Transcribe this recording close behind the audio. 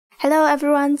Hello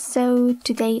everyone, so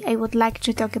today I would like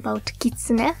to talk about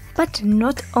kitsune, but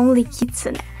not only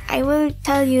kitsune. I will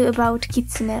tell you about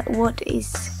kitsune, what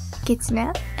is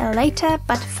kitsune later,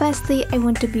 but firstly I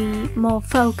want to be more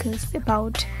focused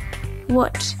about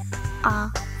what are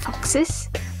foxes,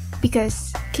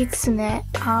 because kitsune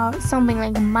are something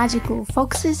like magical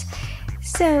foxes,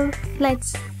 so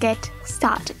let's get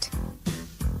started.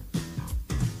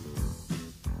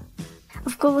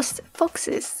 Of course,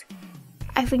 foxes,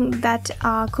 I think that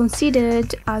are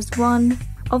considered as one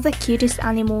of the cutest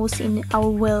animals in our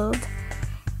world,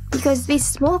 because these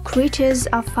small creatures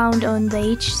are found on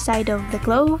each side of the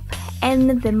globe,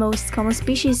 and the most common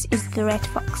species is the red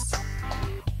fox.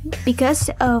 Because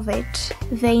of it,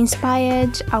 they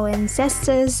inspired our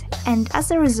ancestors, and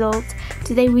as a result,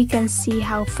 today we can see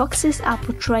how foxes are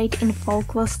portrayed in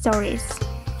folklore stories.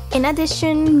 In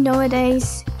addition,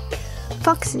 nowadays,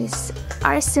 foxes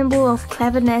are a symbol of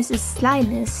cleverness and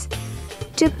slyness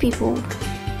to people.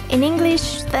 In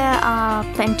English, there are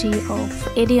plenty of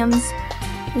idioms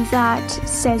that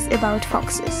says about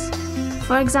foxes.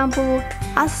 For example,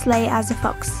 as slay as a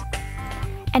fox.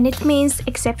 And it means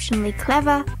exceptionally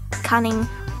clever, cunning,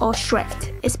 or shrewd,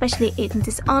 especially in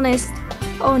dishonest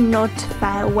or not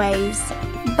fair ways.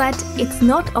 But it's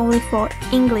not only for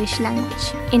English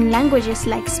language. In languages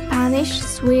like Spanish,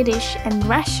 Swedish, and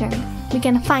Russian, we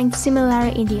can find similar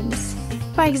idioms.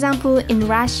 For example, in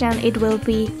Russian it will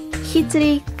be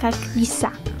 "Chytrý как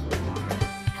lisa."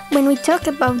 When we talk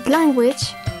about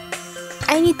language,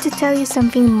 I need to tell you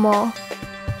something more.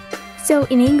 So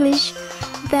in English,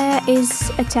 there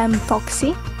is a term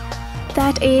foxy,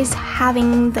 that is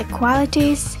having the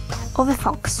qualities of a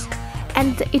fox.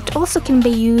 And it also can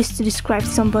be used to describe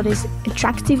somebody's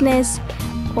attractiveness,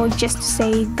 or just to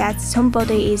say that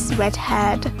somebody is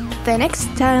red-haired. The next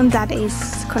term that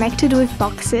is connected with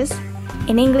foxes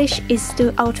in English is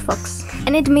to outfox,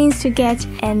 and it means to get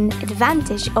an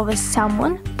advantage over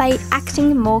someone by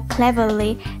acting more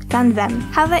cleverly than them.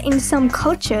 However, in some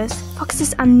cultures,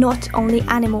 foxes are not only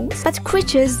animals, but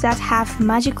creatures that have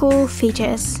magical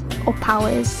features or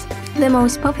powers. The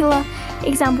most popular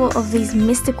example of these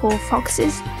mystical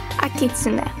foxes are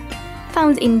kitsune,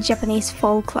 found in Japanese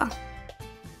folklore.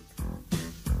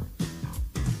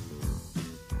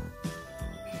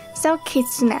 So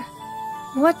kitsune.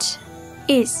 What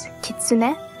is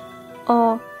kitsune?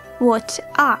 Or what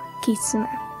are kitsune?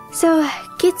 So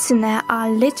kitsune are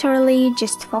literally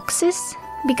just foxes,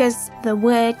 because the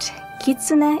word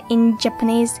kitsune in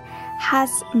Japanese has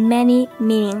many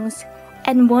meanings,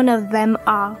 and one of them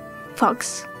are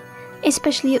fox,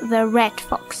 especially the red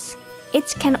fox.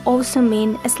 It can also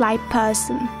mean a sly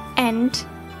person, and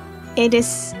it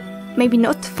is maybe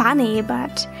not funny,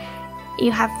 but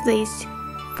you have this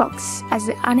fox as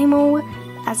an animal,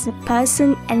 as a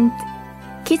person, and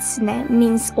kitsune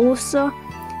means also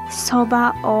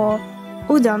soba or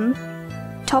udon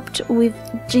topped with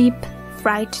deep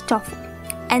fried tofu.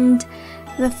 And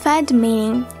the third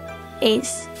meaning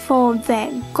is for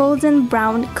the golden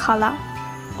brown color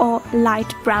or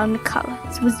light brown color.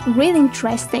 It was really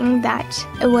interesting that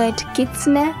a word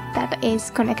kitsune that is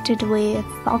connected with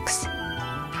fox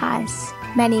has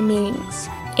many meanings.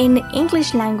 In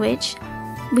English language,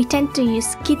 we tend to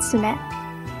use kitsune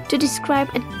to describe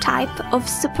a type of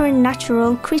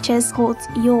supernatural creatures called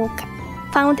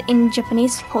yokai, found in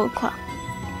Japanese folklore.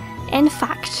 In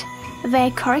fact,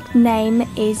 their correct name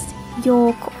is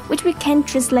yoko, which we can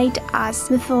translate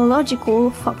as mythological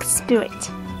fox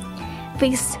spirit.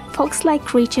 These fox-like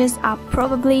creatures are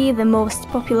probably the most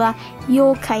popular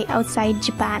yokai outside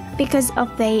Japan because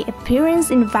of their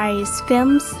appearance in various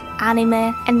films,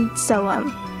 anime, and so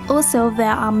on. Also,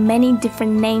 there are many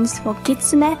different names for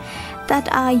kitsune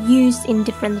that are used in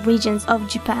different regions of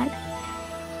Japan.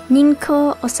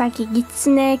 Ninko, Osaki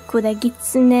kitsune, Kuda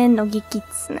kitsune, Nogi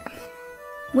kitsune.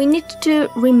 We need to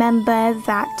remember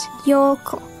that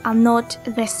yoko are not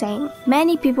the same.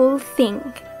 Many people think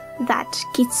that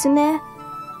kitsune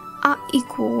are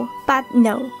equal, but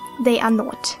no, they are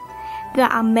not. There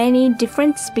are many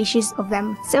different species of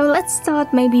them. So let's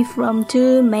start maybe from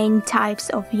two main types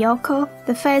of yoko.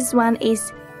 The first one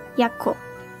is yako.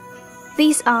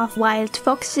 These are wild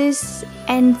foxes,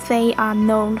 and they are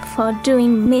known for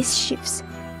doing mischiefs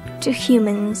to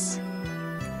humans.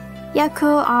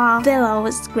 Yako are the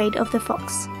lowest grade of the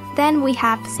fox. Then we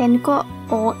have senko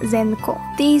or zenko.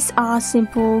 These are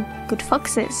simple, good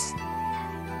foxes.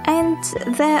 And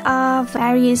there are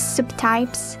various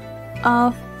subtypes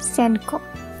of senko.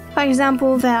 For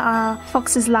example, there are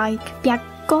foxes like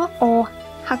byakko or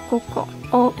hakoko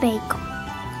or reiko.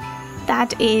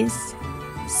 That is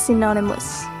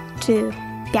synonymous to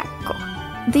byakko.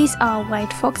 These are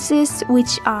white foxes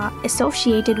which are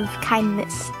associated with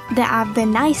kindness. They are the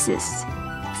nicest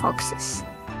foxes.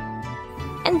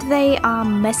 And they are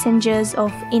messengers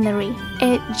of Inari,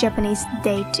 a Japanese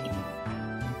deity.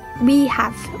 We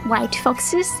have white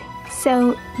foxes,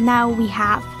 so now we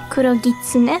have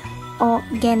Kurokitsune or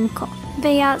Genko.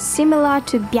 They are similar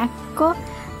to Byakko,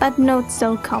 but not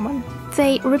so common.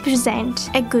 They represent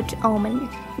a good omen.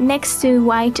 Next to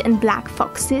white and black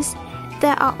foxes,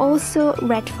 there are also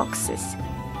red foxes.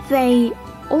 They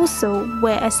also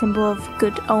were a symbol of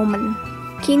good omen.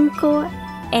 Kinko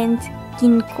and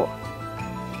Ginko.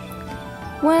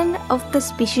 One of the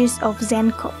species of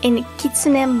Zenko in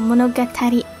Kitsune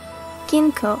Monogatari,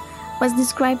 Kinko was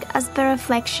described as the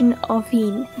reflection of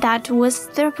yin, that was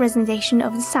the representation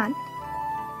of the sun,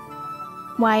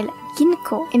 while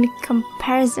Ginko, in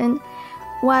comparison,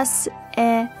 was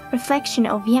a reflection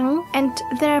of yang and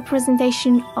the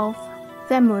representation of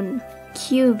the moon,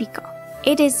 Kyubiko.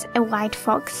 It is a white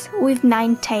fox with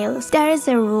 9 tails. There is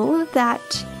a rule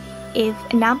that if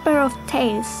a number of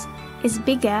tails is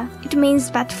bigger, it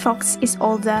means that fox is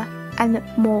older and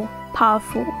more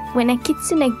powerful. When a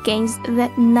kitsune gains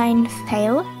the 9th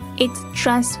tail, it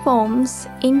transforms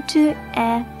into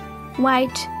a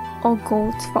white or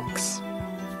gold fox.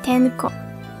 Tenko,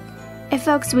 a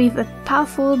fox with a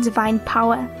powerful divine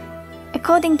power.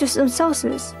 According to some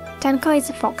sources, Tenko is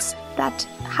a fox that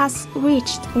has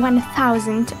reached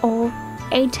 1,000 or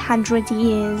 800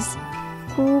 years.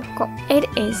 Hooke. It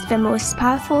is the most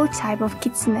powerful type of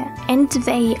kitsune, and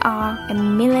they are a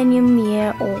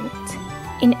millennium-year-old.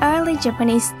 In early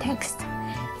Japanese texts,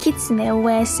 kitsune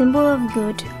were a symbol of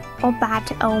good or bad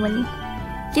omen.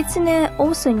 Kitsune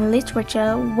also in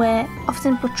literature were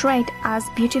often portrayed as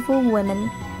beautiful women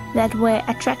that were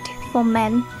attractive for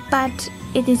men, but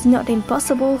it is not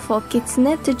impossible for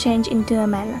kitsune to change into a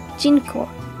man. Jinko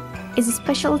is a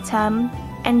special term,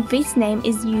 and this name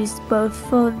is used both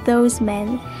for those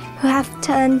men who have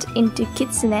turned into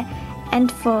kitsune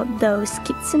and for those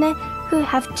kitsune who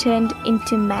have turned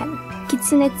into men.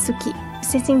 Kitsunetsuki,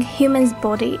 possessing human's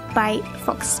body by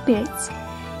fox spirits.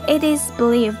 It is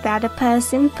believed that a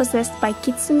person possessed by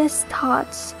kitsune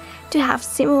starts to have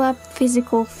similar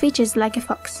physical features like a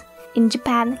fox. In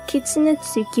Japan,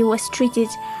 Kitsunetsuki was treated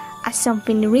as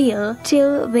something real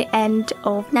till the end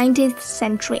of 19th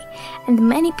century, and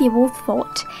many people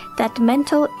thought that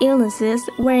mental illnesses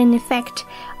were an effect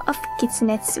of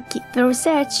Kitsunetsuki. The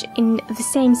research in the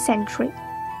same century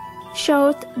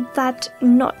showed that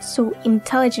not so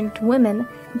intelligent women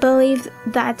believe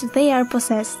that they are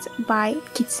possessed by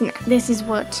kitsune. This is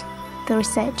what the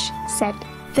research said.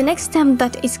 The next term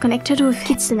that is connected with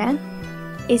kitsune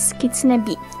is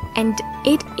kitsunebi, and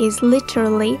it is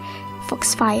literally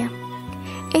foxfire.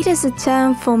 It is a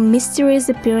term for mysterious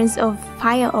appearance of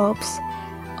fire orbs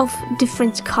of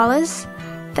different colors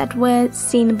that were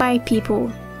seen by people.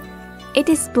 It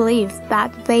is believed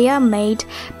that they are made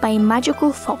by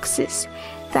magical foxes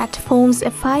that forms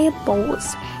a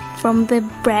fireballs from the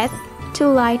breath to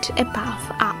light a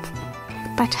path up.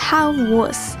 But how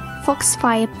was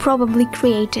foxfire probably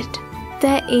created?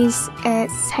 There is a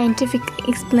scientific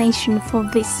explanation for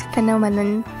this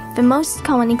phenomenon. The most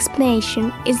common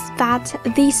explanation is that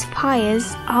these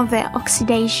fires are the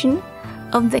oxidation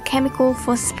of the chemical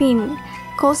phosphine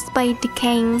caused by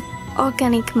decaying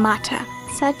organic matter,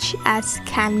 such as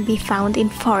can be found in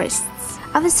forests.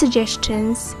 Other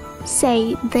suggestions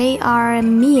say they are a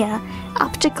mere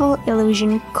optical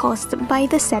illusion caused by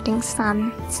the setting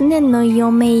sun. Tsune no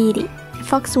yomeiri,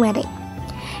 fox wedding.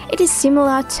 It is a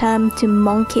similar term to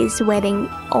monkey's wedding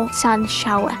or sun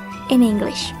shower in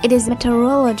English. It is a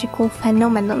meteorological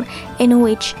phenomenon in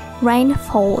which rain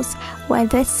falls while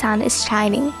the sun is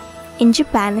shining. In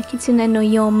Japan, Kitsune no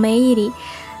yomeiri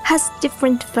has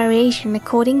different variation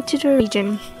according to the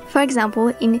region. For example,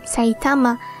 in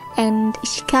Saitama and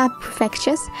Ishikawa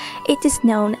prefectures, it is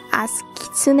known as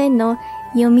Kitsune no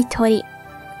yomitori,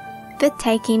 the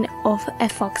taking of a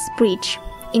fox bridge.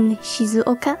 In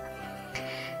Shizuoka,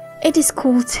 it is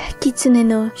called Kitsune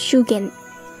no Shugen,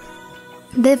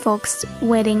 the fox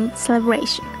wedding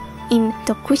celebration. In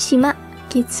Tokushima,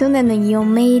 Kitsune no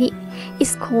yomeiri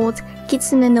is called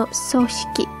Kitsune no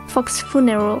soshiki, fox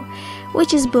funeral,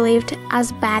 which is believed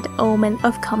as bad omen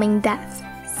of coming death.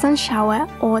 Sun shower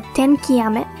or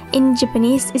tenkiyame in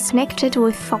Japanese is connected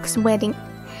with fox wedding,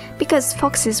 because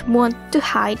foxes want to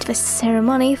hide the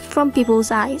ceremony from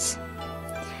people's eyes.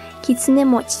 Kitsune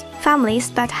mochi,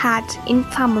 families that had in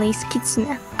families kitsune.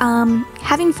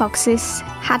 Having foxes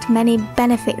had many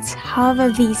benefits, however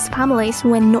these families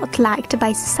were not liked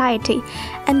by society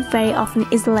and very often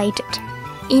isolated.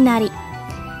 Inari.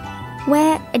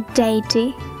 were a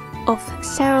deity of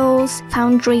cereals,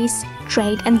 foundries,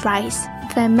 trade and rice.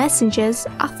 The messengers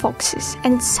are foxes,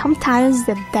 and sometimes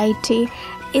the deity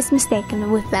is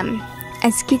mistaken with them,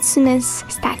 as Kitsune's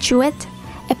statuette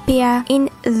appear in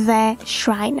the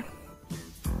shrine.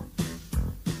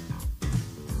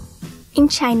 In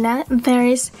China, there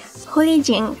is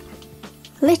Hulijing.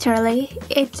 Literally,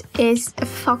 it is a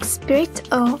fox spirit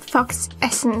or fox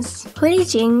essence.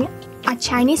 Hulijing are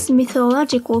Chinese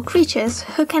mythological creatures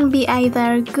who can be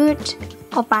either good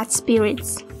or bad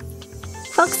spirits.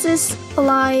 Foxes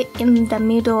lie in the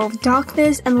middle of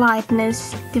darkness and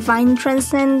lightness, divine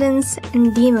transcendence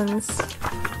and demons.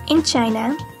 In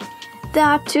China, there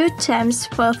are two terms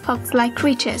for fox-like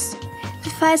creatures. The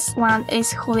first one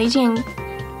is Hulijing.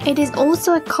 It is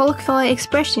also a colloquial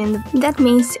expression that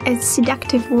means a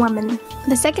seductive woman.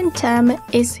 The second term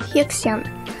is Hooke.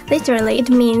 Literally, it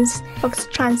means fox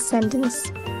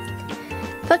transcendence.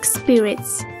 Fox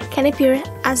spirits can appear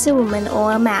as a woman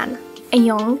or a man, a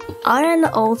young or an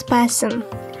old person.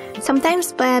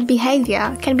 Sometimes their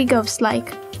behavior can be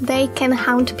ghost-like. They can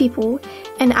haunt people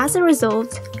and as a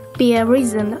result be a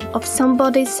reason of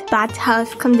somebody's bad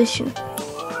health condition.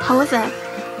 However,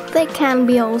 they can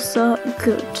be also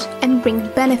good and bring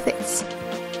benefits,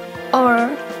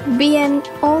 or be an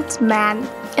old man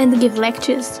and give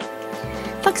lectures.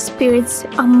 Fox spirits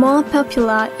are more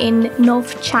popular in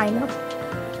North China.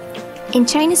 In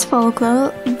Chinese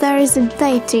folklore, there is a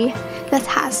deity that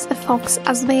has a fox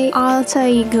as their alter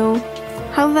ego.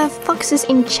 However, foxes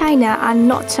in China are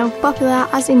not so popular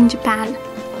as in Japan.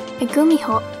 A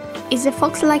gumiho is a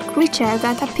fox-like creature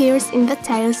that appears in the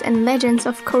tales and legends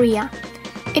of Korea.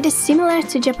 It is similar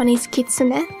to Japanese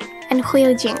kitsune and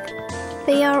huiljing.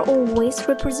 They are always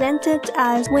represented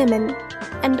as women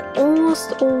and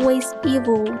almost always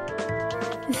evil.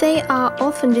 They are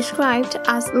often described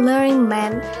as luring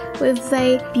men with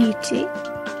their beauty.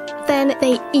 Then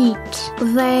they eat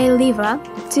their liver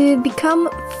to become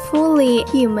fully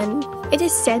human. It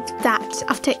is said that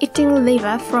after eating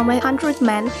liver from 100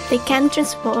 men, they can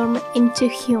transform into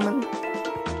human.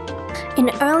 In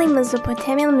early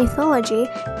Mesopotamian mythology,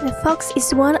 the fox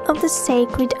is one of the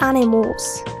sacred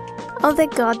animals of the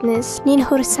goddess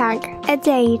Ninhursag, a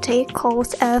deity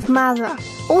called Earth Mother.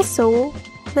 Also,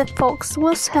 the fox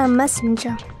was her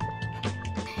messenger.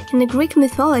 In the Greek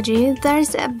mythology, there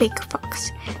is a big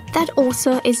fox that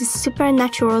also is a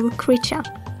supernatural creature.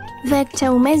 The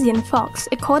Taumesian fox,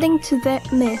 according to the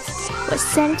myths, was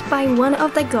sent by one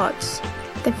of the gods.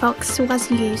 The fox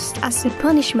was used as a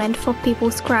punishment for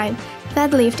people's crime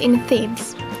that lived in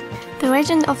Thebes. The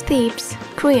legend of Thebes,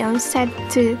 Creon said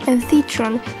to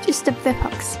Amphitryon to stop the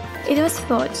fox. It was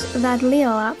thought that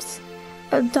Leolaps,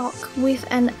 a dog with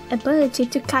an ability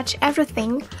to catch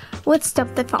everything, would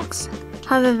stop the fox.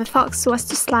 However, the fox was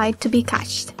too sly to be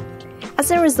catched.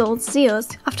 As a result, Zeus,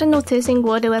 after noticing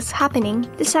what was happening,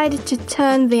 decided to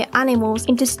turn the animals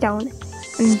into stone,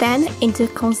 and then into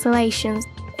constellations.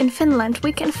 In Finland,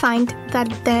 we can find that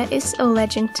there is a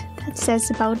legend that says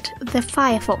about the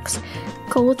fire fox,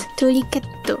 called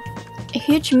Tulikettu. A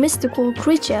huge mystical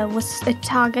creature was a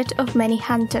target of many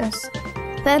hunters.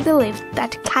 They believed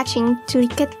that catching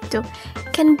Tulikettu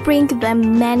can bring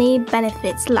them many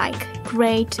benefits like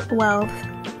great wealth.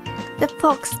 The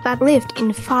fox that lived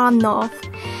in far north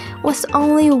was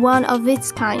only one of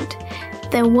its kind.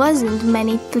 There wasn't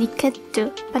many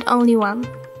Tulikettu, but only one.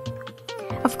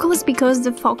 Of course, because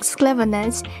the fox's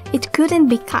cleverness, it couldn't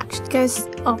be catched because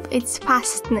of its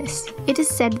fastness. It is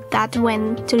said that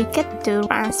when Tulikettu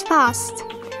runs fast,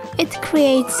 it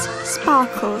creates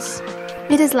sparkles.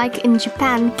 It is like in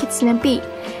Japan, Kitsune bee.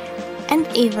 And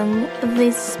even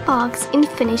these sparks in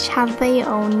Finnish have their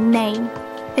own name,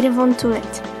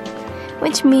 Revontulet,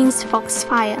 which means fox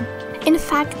fire. In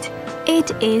fact,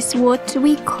 it is what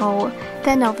we call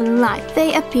the northern light.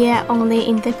 They appear only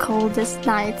in the coldest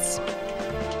nights.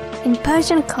 In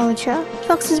Persian culture,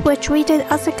 foxes were treated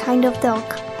as a kind of dog.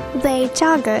 Their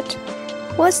target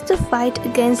was to fight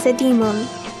against a demon.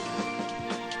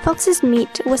 Fox's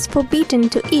meat was forbidden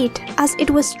to eat as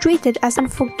it was treated as an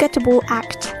unforgettable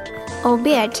act,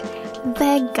 albeit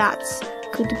their guts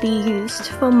could be used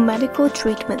for medical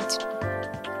treatment.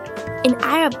 In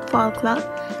Arab folklore,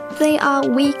 they are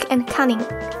weak and cunning.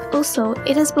 Also,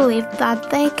 it is believed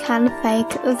that they can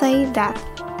fake their death.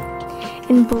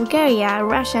 In Bulgaria,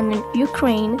 Russia and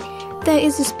Ukraine, there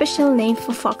is a special name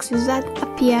for foxes that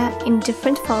appear in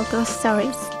different folklore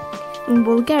stories. In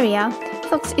Bulgaria,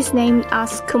 fox is named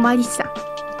as Kumalisa.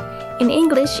 In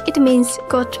English, it means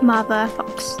godmother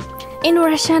fox. In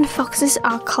Russian, foxes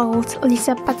are called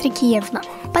Lisa Patrikievna.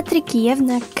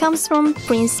 Patrikievna comes from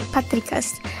Prince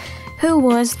Patricus, who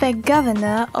was the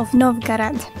governor of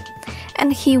Novgorod,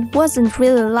 and he wasn't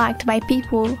really liked by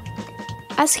people,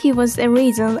 as he was a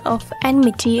reason of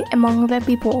enmity among the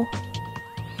people.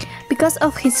 Because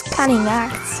of his cunning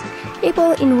acts,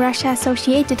 people in Russia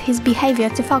associated his behavior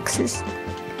to foxes.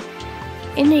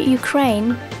 In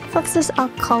Ukraine, foxes are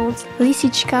called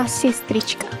lisichka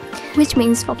sestrichka, which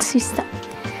means fox sister.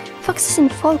 Foxes in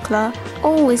folklore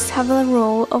always have a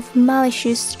role of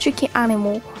malicious, tricky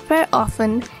animal. Very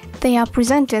often, they are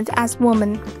presented as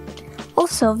women.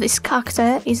 Also, this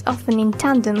character is often in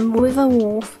tandem with a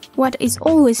wolf, what is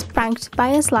always pranked by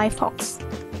a sly fox.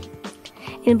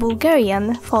 In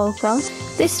Bulgarian folklore,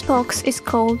 this fox is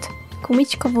called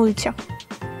kumichko vulcho.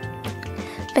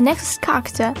 The next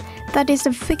character that is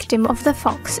a victim of the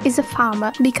fox is a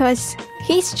farmer because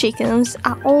his chickens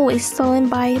are always stolen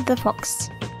by the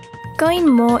fox. Going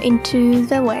more into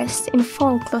the West, in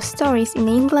folklore stories in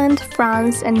England,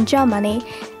 France and Germany,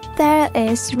 there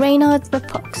is Reynard the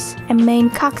Fox, a main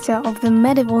character of the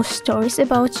medieval stories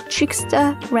about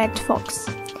trickster Red Fox.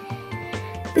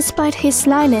 Despite his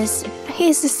slyness, he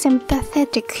is a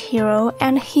sympathetic hero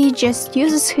and he just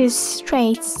uses his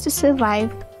traits to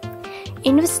survive.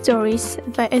 In the stories,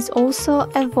 there is also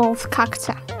a wolf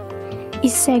character,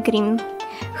 Isegrim,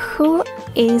 who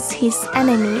is his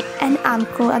enemy and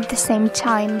uncle at the same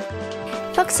time.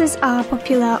 Foxes are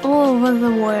popular all over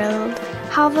the world.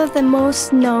 However, the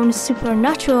most known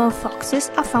supernatural foxes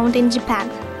are found in Japan.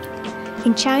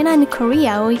 In China and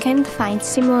Korea we can find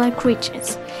similar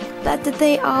creatures, but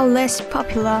they are less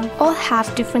popular or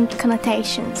have different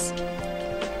connotations.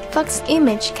 Fox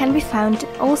image can be found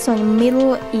also in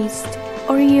Middle East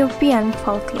or European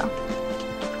folklore.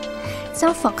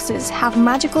 Some foxes have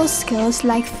magical skills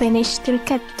like Finnish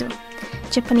turkettu,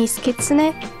 Japanese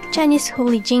kitsune, Chinese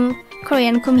hulijin,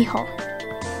 Korean kumiho.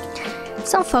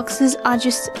 Some foxes are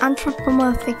just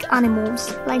anthropomorphic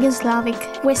animals, like in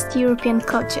Slavic, West European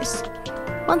cultures.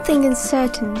 One thing is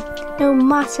certain, no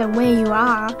matter where you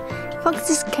are,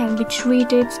 foxes can be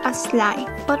treated as sly,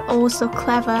 but also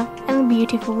clever and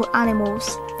beautiful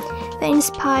animals. They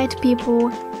inspired people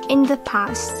in the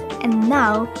past, and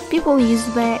now people use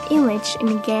their image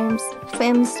in games,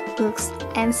 films, books,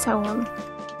 and so on.